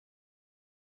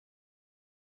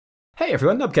Hey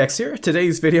everyone, Nubkeks here.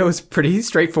 Today's video is pretty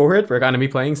straightforward. We're going to be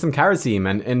playing some Kharazim,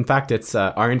 and in fact it's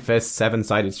Iron Fist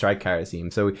 7-sided strike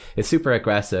Kharazim, so it's super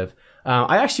aggressive.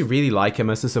 I actually really like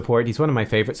him as a support. He's one of my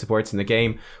favorite supports in the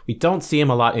game. We don't see him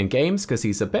a lot in games because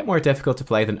he's a bit more difficult to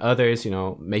play than others, you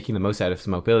know, making the most out of his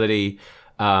mobility.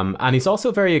 And he's also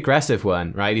a very aggressive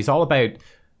one, right? He's all about,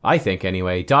 I think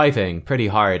anyway, diving pretty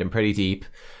hard and pretty deep.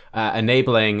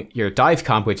 Enabling your dive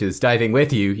comp, which is diving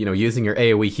with you, you know, using your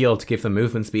AoE heal to give them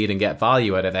movement speed and get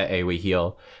value out of that AoE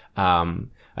heal. I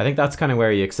think that's kind of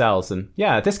where he excels. And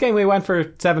yeah, this game we went for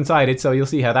 7-sided, so you'll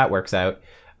see how that works out.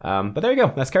 But there you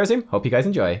go, that's Kharazim. Hope you guys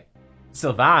enjoy.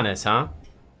 Sylvanas, huh?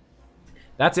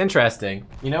 That's interesting.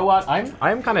 You know what?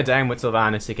 I'm kind of down with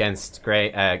Sylvanas against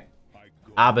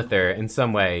Abathur in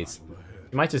some ways.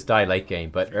 He might just die late game,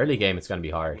 but early game it's going to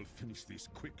be hard.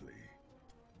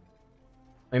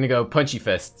 I'm gonna go punchy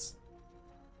fists.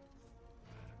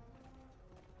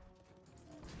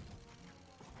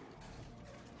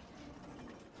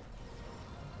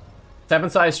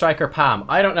 Seven-sided striker Pam.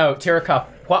 I don't know, Tirakov,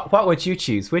 what would you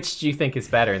choose? Which do you think is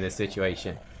better in this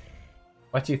situation?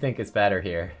 What do you think is better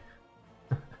here?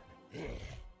 You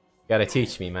gotta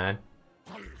teach me, man.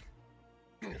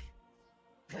 To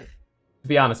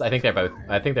be honest, I think they're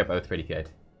both pretty good.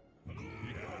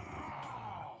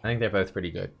 I think they're both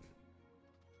pretty good.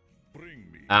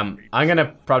 I'm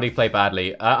gonna probably play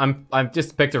badly. I've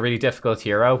just picked a really difficult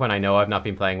hero when I know I've not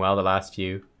been playing well the last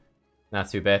few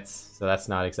bits, so that's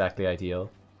not exactly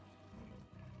ideal.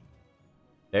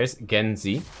 There's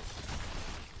Genji.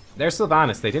 There's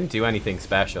Sylvanas. They didn't do anything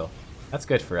special. That's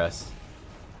good for us.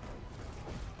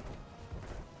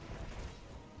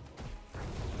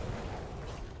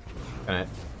 Gonna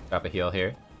drop a heal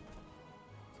here.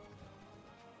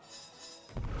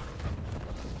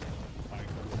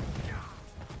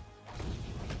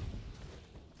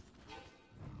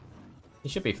 He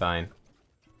should be fine.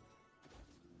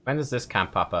 When does this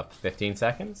camp pop up? 15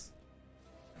 seconds?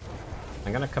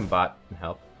 I'm gonna combat and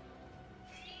help.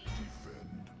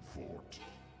 Defend fort.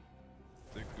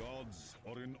 The gods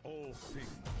are in all things.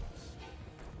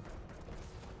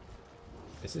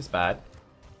 This is bad.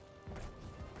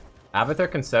 Abathur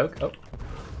can soak. Oh.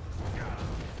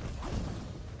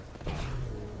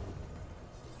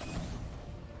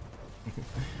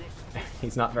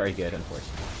 He's not very good,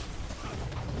 unfortunately.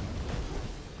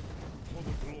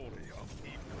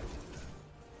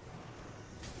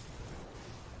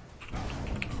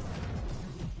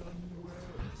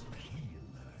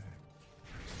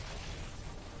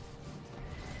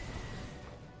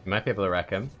 You might be able to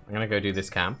wreck him. I'm gonna go do this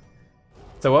camp.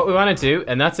 So what we want to do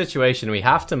in that situation, we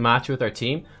have to match with our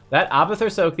team. Let Abathur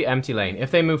soak the empty lane.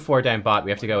 If they move 4 down bot,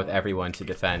 we have to go with everyone to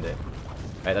defend it.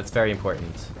 Right, that's very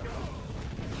important.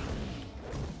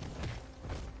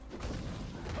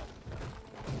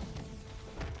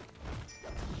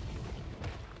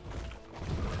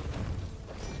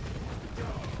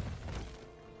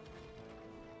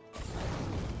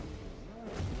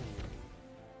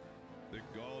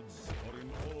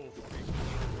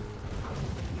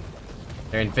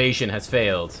 Their invasion has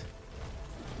failed.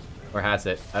 Or has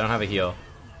it? I don't have a heal.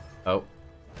 Oh.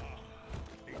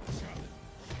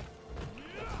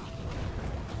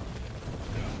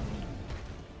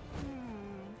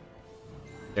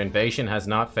 Their invasion has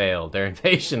not failed. Their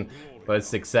invasion was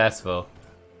successful.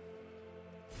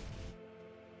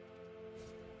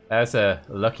 That was a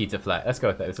lucky deflect. Let's go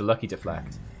with that. It was a lucky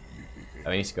deflect. Oh,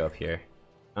 we need to go up here.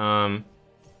 I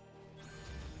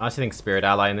honestly think Spirit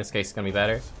Ally in this case is gonna be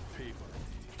better.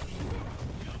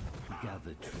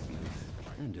 Gather tribute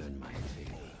and earn my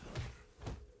favor.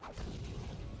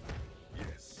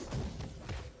 Yes.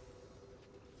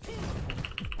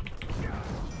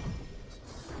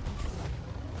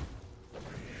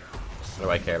 What do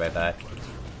I care about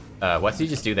that? What did you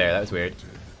just do there? That was weird.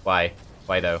 Why?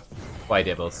 Why though? Why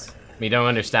Dibbles? Me don't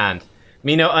understand.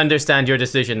 Me no understand your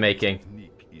decision making.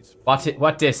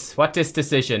 What this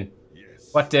decision?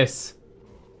 What this?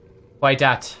 Why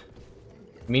that?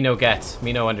 Me no get.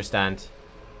 Me no understand.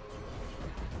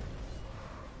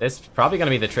 This is probably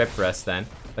gonna be the trip for us then.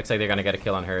 Looks like they're gonna get a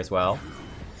kill on her as well.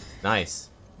 Nice.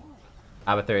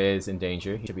 Abathur is in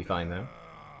danger. He should be fine though.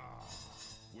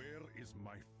 Where is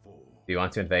my foe? Do you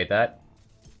want to invade that?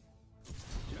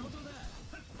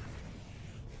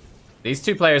 These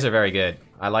two players are very good.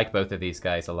 I like both of these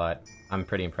guys a lot. I'm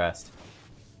pretty impressed.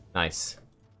 Nice.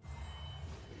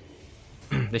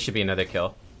 This should be another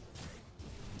kill.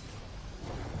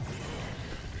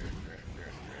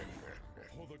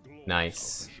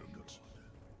 Nice.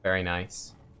 Very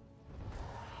nice.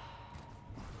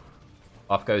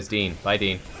 Off goes Dean. Bye,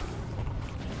 Dean.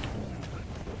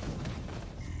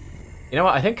 You know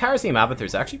what? I think Kharazim Abathur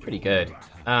is actually pretty good.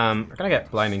 We're gonna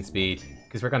get blinding speed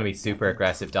because we're gonna be super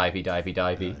aggressive, divey.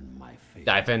 Earn my fate.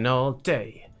 Diving all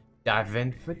day,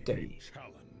 diving for days.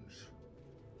 Challenge.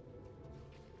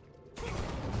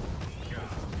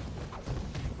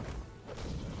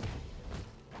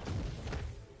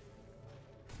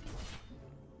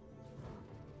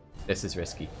 This is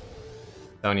risky.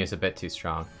 Sonya's a bit too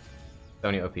strong.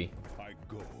 Sonya OP. I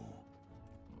go.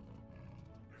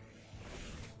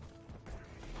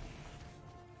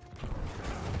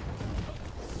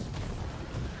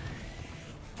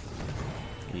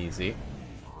 Easy.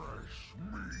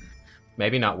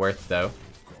 Maybe not worth though.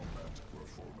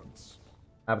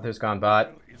 Abathur's gone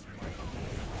bot.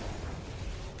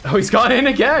 Oh, he's gone in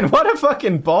again! What a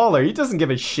fucking baller! He doesn't give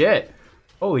a shit.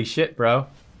 Holy shit, bro.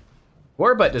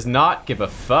 Warbut does not give a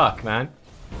fuck, man.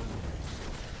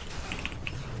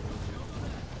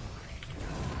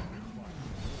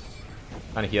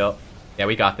 Trying to heal. Yeah,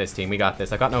 we got this, team. We got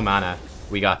this. I got no mana.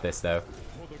 We got this, though.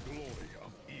 For the glory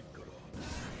of Igor.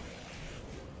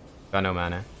 Got no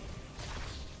mana.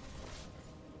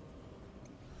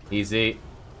 Easy.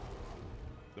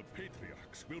 The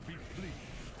patriarchs will be pleased.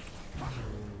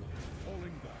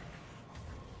 Falling back.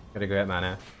 Gotta go get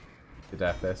mana. To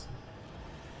death this.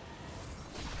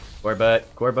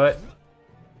 Gorbut.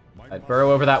 I'd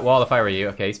burrow over that wall if I were you.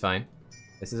 Okay, he's fine.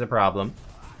 This is a problem.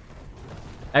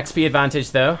 XP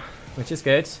advantage though, which is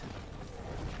good. So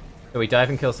we dive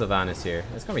and kill Sylvanas here.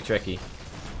 It's gonna be tricky.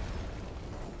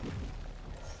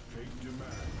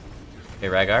 Okay,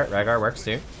 Rhaegar works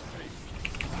too.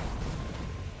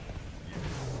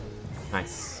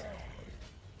 Nice.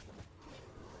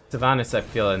 Sylvanas, I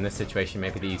feel in this situation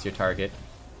may be the easier target.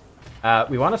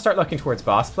 We want to start looking towards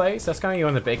boss play, so that's going to be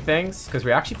one of the big things, because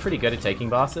we're actually pretty good at taking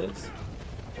bosses.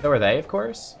 So are they, of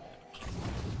course.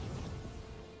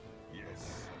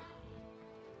 Yes.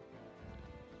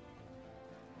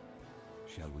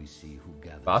 Shall we see who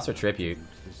gathers Boss or tribute?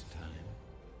 this time?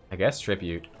 I guess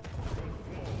tribute.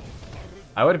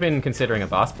 I would have been considering a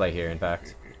boss play here, in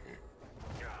fact.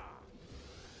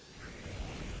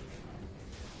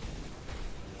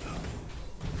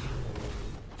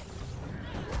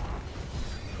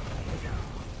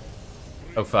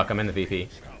 Oh fuck, I'm in the VP.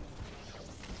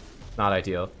 Not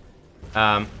ideal.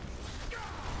 Oh,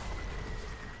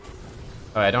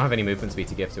 I don't have any movement speed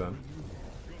to give to him.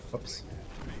 Whoops.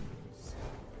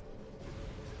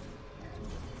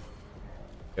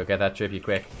 Go get that tribute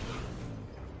quick.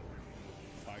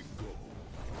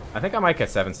 I think I might get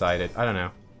 7-sided. I don't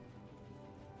know.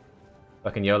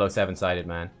 Fucking YOLO 7-sided,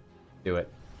 man. Do it.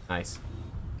 Nice.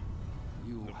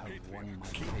 You have won my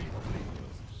favor.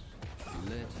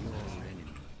 Let your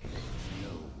enemy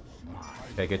know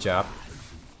mine. Okay, good job.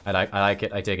 I like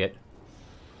it. I dig it.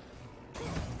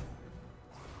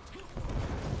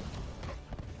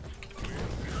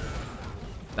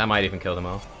 That might even kill them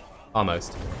all.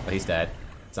 Almost. But he's dead.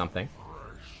 Something.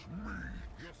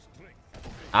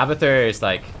 Abathur is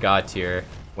like god tier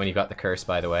when you got the curse,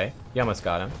 by the way. You almost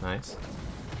got him. Nice.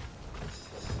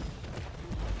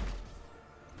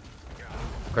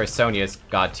 Of course, Sonya's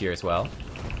god tier as well.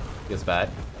 Feels bad.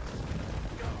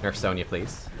 Nerf Sonya,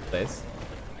 please. Please.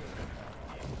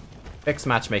 Fix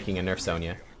matchmaking and nerf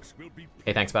Sonya.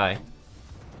 Okay, thanks, bye.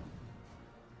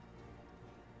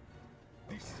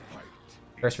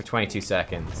 First for 22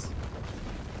 seconds.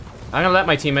 I'm gonna let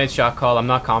my teammates shot call. I'm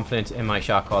not confident in my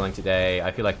shot calling today. I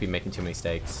feel like I've been making too many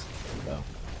mistakes. So,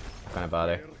 not gonna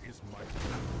bother.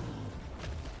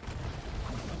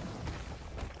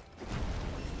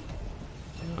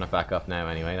 I'm gonna back up now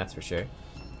anyway, that's for sure.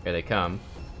 Here they come.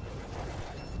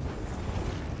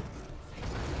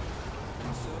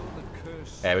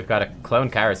 Okay, we've got a clone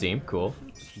Kharazim. Cool.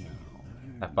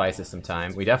 That buys us some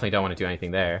time. We definitely don't want to do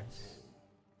anything there.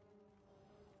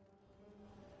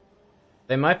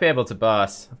 They might be able to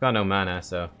boss. I've got no mana,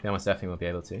 so they almost definitely will be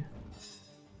able to.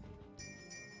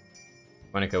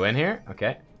 Want to go in here?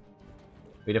 Okay.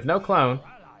 We'd have no clone.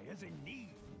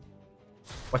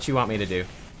 What you want me to do?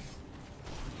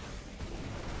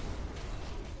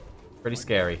 Pretty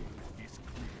scary.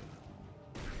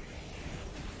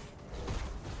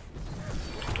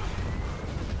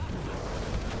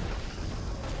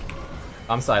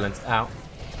 I'm silenced. Ow.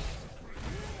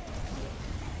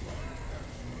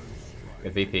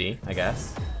 Good VP, I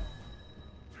guess.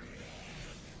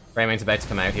 Rayman's about to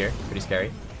come out here. Pretty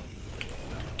scary.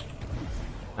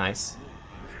 Nice.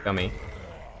 Go me.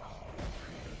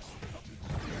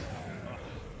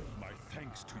 My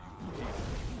thanks to you.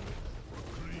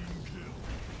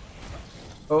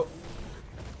 Oh.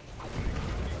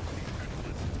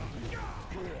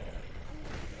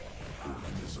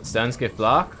 Stuns give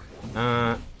block.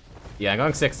 Yeah, I'm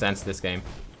going 6th Sense this game.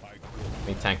 Let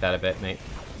me tank that a bit, mate.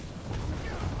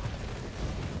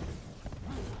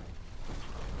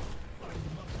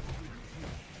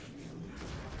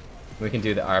 We can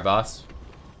do the R boss,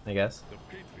 I guess.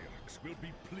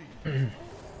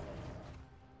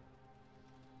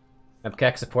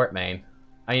 Nubkeks support main.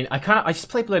 I mean, I just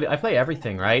play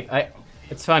everything, right?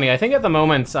 It's funny. I think at the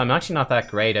moment I'm actually not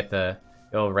that great at the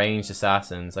old ranged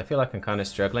assassins. I feel like I'm kind of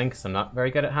struggling because I'm not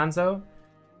very good at Hanzo.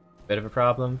 Bit of a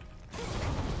problem.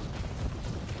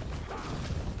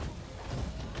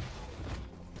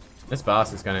 This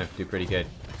boss is gonna do pretty good.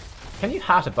 Can you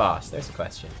hat a boss? There's a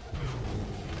question.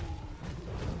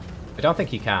 I don't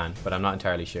think you can, but I'm not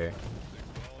entirely sure.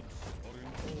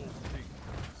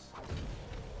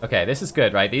 Okay, this is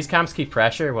good, right? These camps keep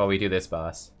pressure while we do this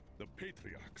boss.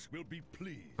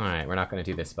 Alright, we're not going to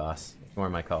do this boss. It's more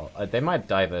my call. They might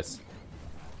dive us.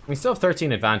 We still have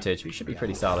 13 advantage. We should be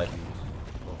pretty solid.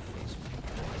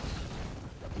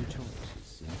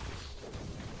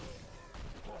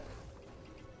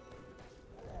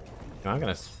 I'm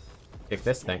going to kick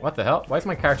this thing. What the hell? Why is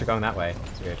my character going that way?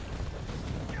 It's weird.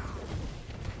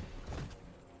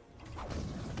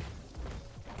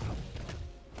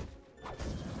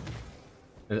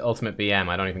 The ultimate BM,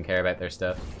 I don't even care about their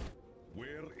stuff.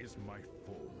 Where is my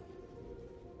foe?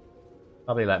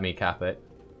 Probably let me cap it.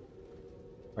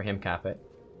 Or him cap it.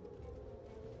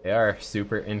 They are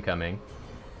super incoming.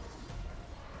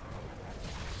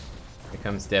 Here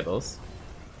comes Dibbles.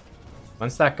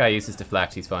 Once that guy uses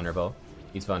deflect, he's vulnerable.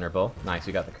 He's vulnerable. Nice,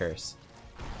 we got the curse.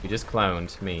 You just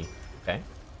cloned me. Okay.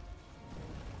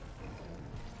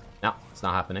 No, it's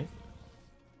not happening.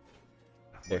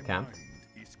 Clear camp.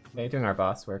 Okay, doing our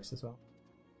boss works as well.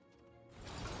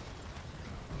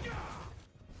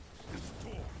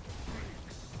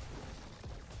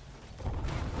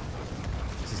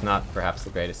 This is not perhaps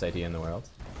the greatest idea in the world.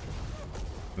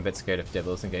 I'm a bit scared if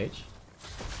Dibbles engage.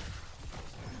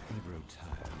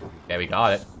 Okay, we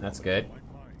got it. That's good.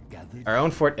 Our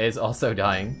own fort is also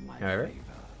dying, however.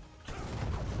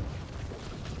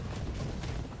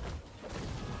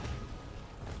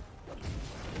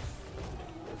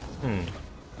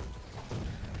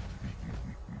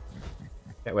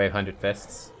 Get away with 100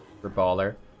 fists for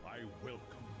baller. I welcome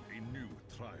a new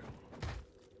trial.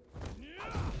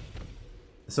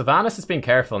 Sylvanas is being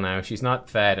careful now. She's not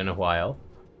fed in a while.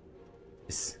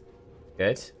 It's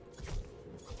good.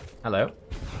 Hello.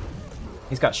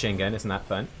 He's got Shingen, isn't that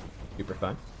fun? Super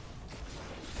fun.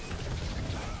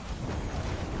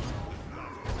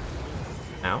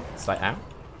 Ow. Slight ow.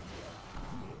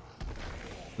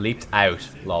 Leaped out.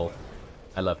 Lol.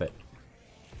 I love it.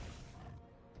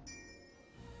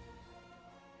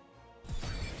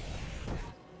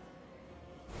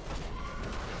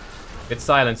 It's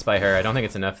silenced by her. I don't think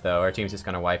it's enough though. Our team's just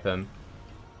gonna wipe him.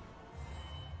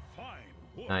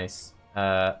 Nice.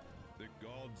 The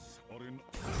gods are in.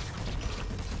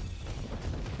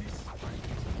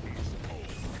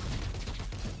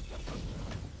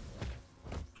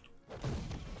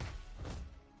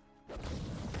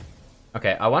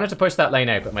 Okay, I wanted to push that lane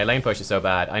out, but my lane push is so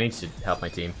bad. I need to help my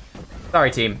team.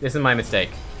 Sorry, team. This is my mistake.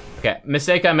 Okay,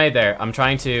 mistake I made there. I'm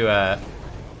trying to,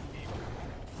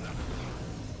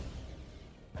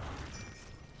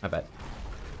 I bet.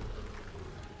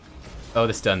 Oh,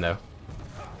 the stun, though.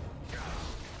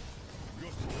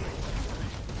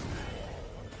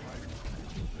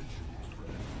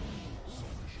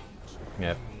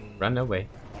 Yep. Run away.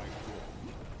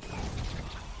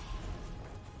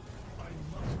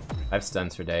 I have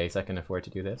stuns for days. I can afford to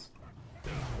do this.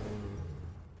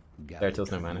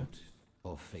 Turtle's no mana.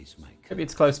 Maybe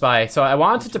it's close by. So I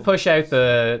wanted to push out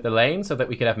the lane so that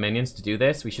we could have minions to do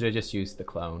this. We should have just used the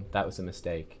clone. That was a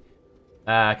mistake.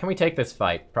 Can we take this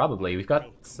fight? Probably. We've got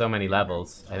so many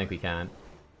levels. I think we can.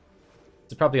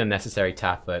 It's probably unnecessary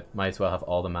tap, but might as well have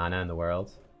all the mana in the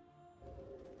world.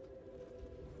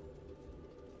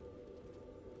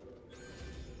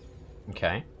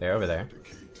 Okay, they're over there.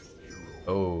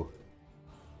 Oh.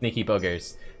 Sneaky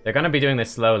buggers. They're gonna be doing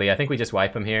this slowly. I think we just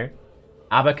wipe them here.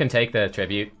 Abba can take the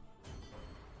tribute.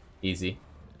 Easy.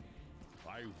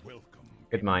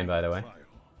 Good mine, by the way.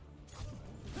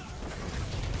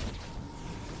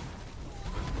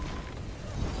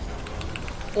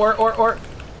 Or.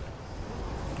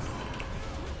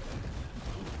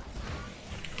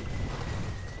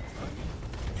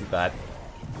 This is bad.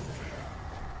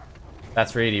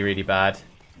 That's really, really bad.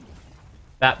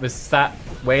 That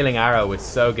wailing arrow was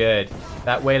so good.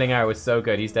 That wailing arrow was so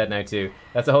good. He's dead now too.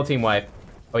 That's a whole team wipe.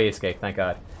 Oh, he escaped, thank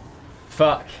God.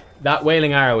 Fuck. That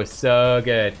wailing arrow was so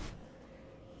good.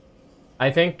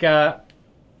 I think,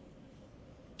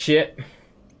 shit.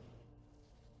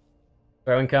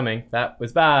 Throw incoming. That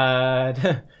was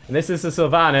bad. And this is the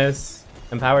Sylvanas.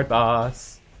 Empowered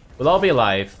boss. We'll all be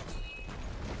alive.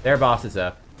 Their boss is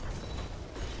up.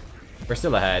 We're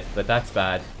still ahead, but that's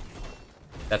bad.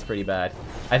 That's pretty bad.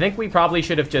 I think we probably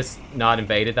should have just not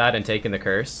invaded that and taken the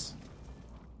curse.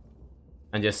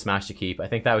 And just smashed the keep. I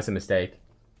think that was a mistake.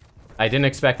 I didn't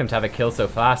expect them to have a kill so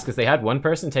fast because they had one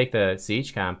person take the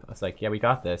siege camp. I was like, yeah, we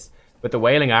got this. But the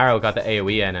Wailing Arrow got the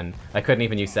AoE in and I couldn't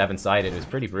even use 7-sided. It was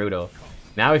pretty brutal.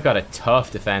 Now we've got a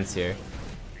tough defense here.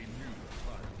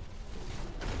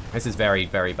 This is very,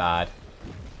 very bad.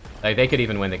 Like, they could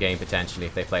even win the game potentially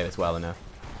if they play this well enough.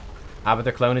 Ah, but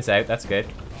their clone is out. That's good.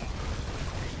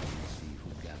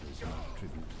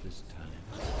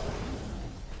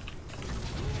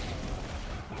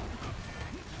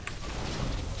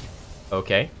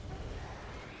 Okay.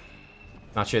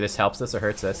 Not sure this helps us or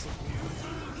hurts us.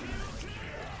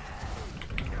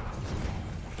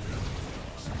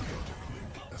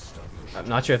 I'm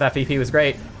not sure if that VP was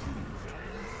great.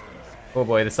 Oh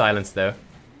boy, the silence though.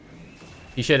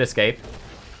 He should escape.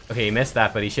 Okay, he missed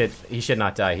that, but he should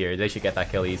not die here. They should get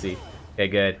that kill easy. Okay,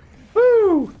 good.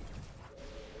 Woo!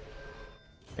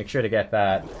 Make sure to get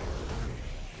that.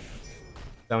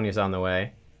 Sonya's on the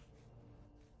way.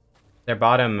 Their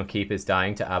bottom keep is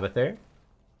dying to Abathur.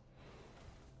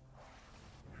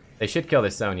 They should kill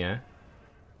this Sonya.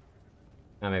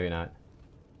 No, maybe not.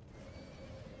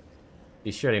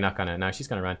 He's surely not gonna. No, she's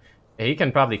gonna run. He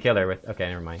can probably kill her with. Okay,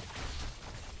 never mind.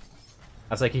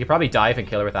 I was like, he could probably dive and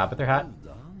kill her with Abathur Hat.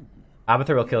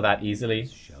 Abathur will kill that easily.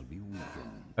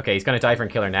 Okay, he's gonna dive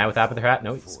and kill her now with Abathur Hat.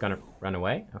 No, he's gonna run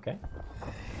away. Okay.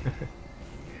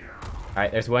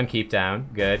 Alright, there's one keep down.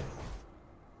 Good.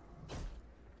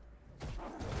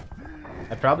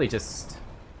 I'd probably just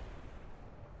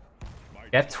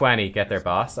get 20, get their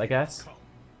boss, I guess.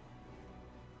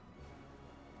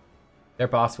 Their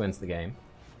boss wins the game.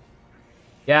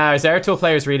 Yeah, our Zeratul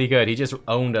player is really good. He just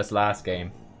owned us last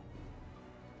game.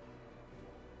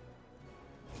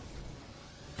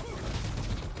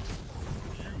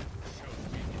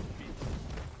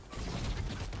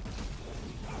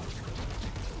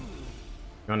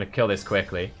 I'm gonna kill this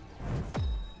quickly.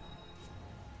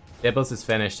 Dibbles has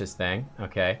finished his thing.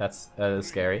 Okay, that is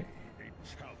scary.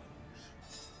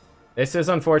 This is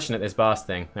unfortunate, this boss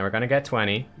thing. Now we're gonna get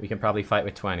 20. We can probably fight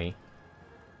with 20.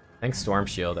 I think Storm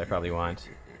Shield I probably want.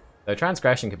 Though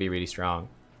Transgression could be really strong.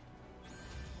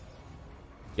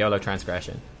 YOLO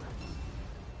Transgression.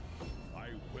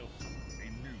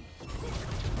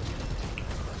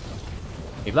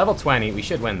 We've level 20, we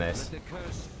should win this.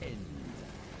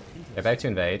 They're about to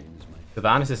invade.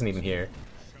 Sylvanas isn't even here.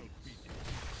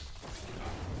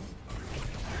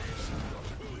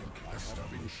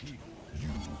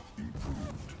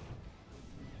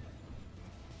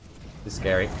 This is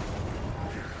scary.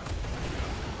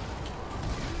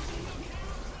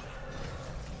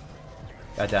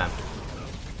 God damn.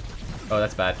 Oh,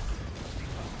 that's bad.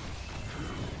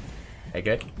 Hey,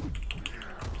 good.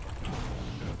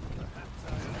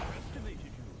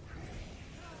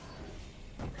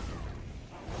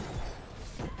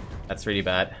 That's really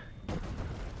bad.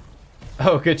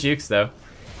 Oh, good jukes though.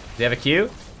 Does he have a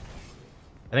Q?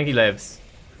 I think he lives.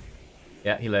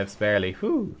 Yeah, he lives barely.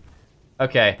 Whew.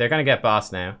 Okay, they're gonna get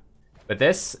boss now. But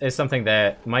this is something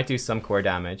that might do some core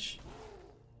damage.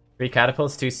 3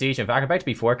 catapults, 2 siege. In fact, about to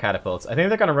be 4 catapults. I think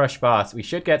they're gonna rush boss. We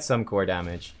should get some core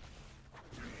damage.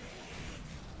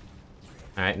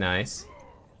 Alright, nice.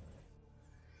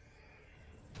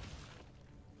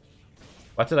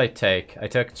 What did I take? I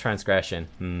took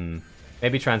Transgression.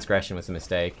 Maybe Transgression was a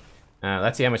mistake.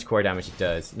 Let's see how much core damage it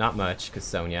does. Not much, because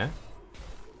Sonya.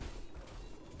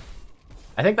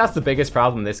 I think that's the biggest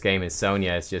problem in this game is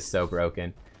Sonya is just so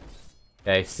broken.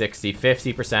 Okay, 60,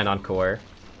 50% on core.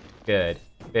 Good.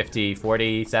 50,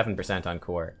 47% on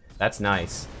core. That's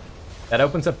nice. That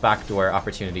opens up backdoor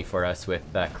opportunity for us with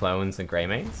clones and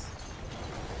Greymanes.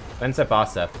 Cleanse that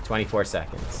boss up, 24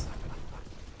 seconds.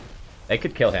 They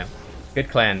could kill him. Good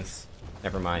cleanse.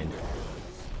 Never mind.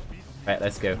 Right,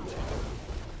 let's go.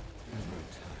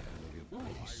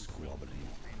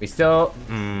 We still...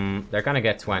 they're gonna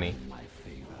get 20.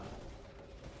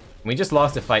 We just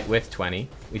lost a fight with 20.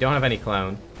 We don't have any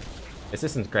clone. This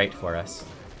isn't great for us.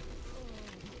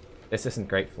 This isn't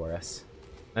great for us.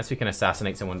 Unless we can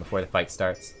assassinate someone before the fight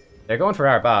starts. They're going for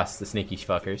our boss, the sneaky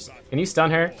fuckers. Can you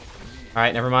stun her?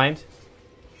 Alright, never mind.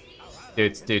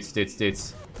 Dudes.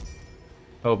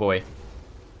 Oh boy.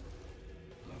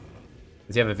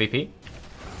 Does he have a VP?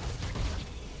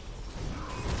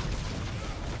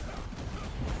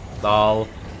 Lol.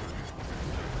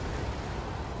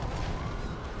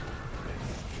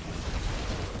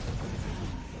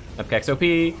 Nubkeks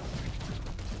OP.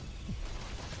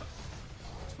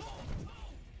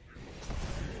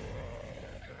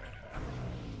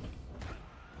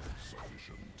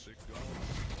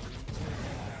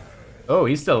 Oh,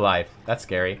 he's still alive. That's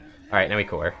scary. Alright, now we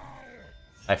core.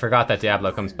 I forgot that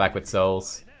Diablo comes back with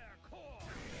souls.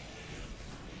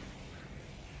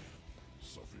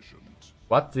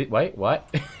 What? Wait,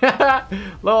 what?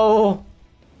 LOL!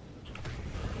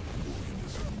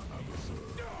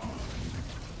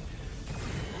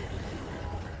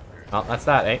 Well, that's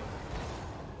that, eh?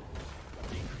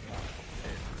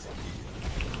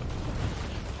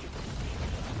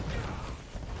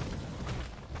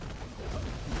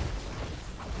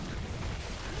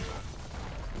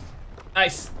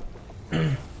 Nice!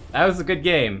 That was a good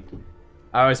game.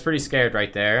 I was pretty scared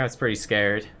right there. I was pretty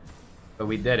scared. But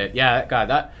we did it. Yeah, God,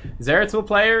 that Zeratul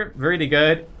player, really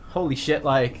good. Holy shit,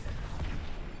 like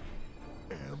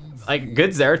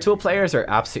good Zeratul players are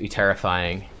absolutely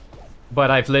terrifying. But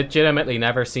I've legitimately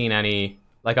never seen any,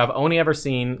 like I've only ever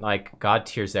seen like god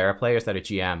tier Zera players that are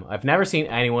GM. I've never seen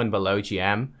anyone below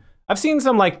GM. I've seen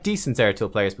some like decent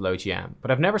Zeratul players below GM, but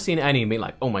I've never seen any be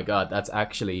like, oh my god, that's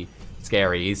actually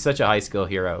scary. He's such a high skill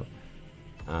hero.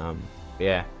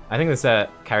 Yeah, I think this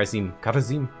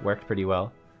Kharazim worked pretty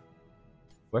well.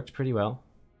 Worked pretty well.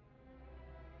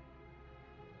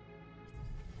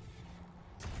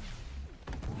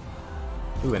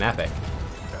 Ooh, an epic.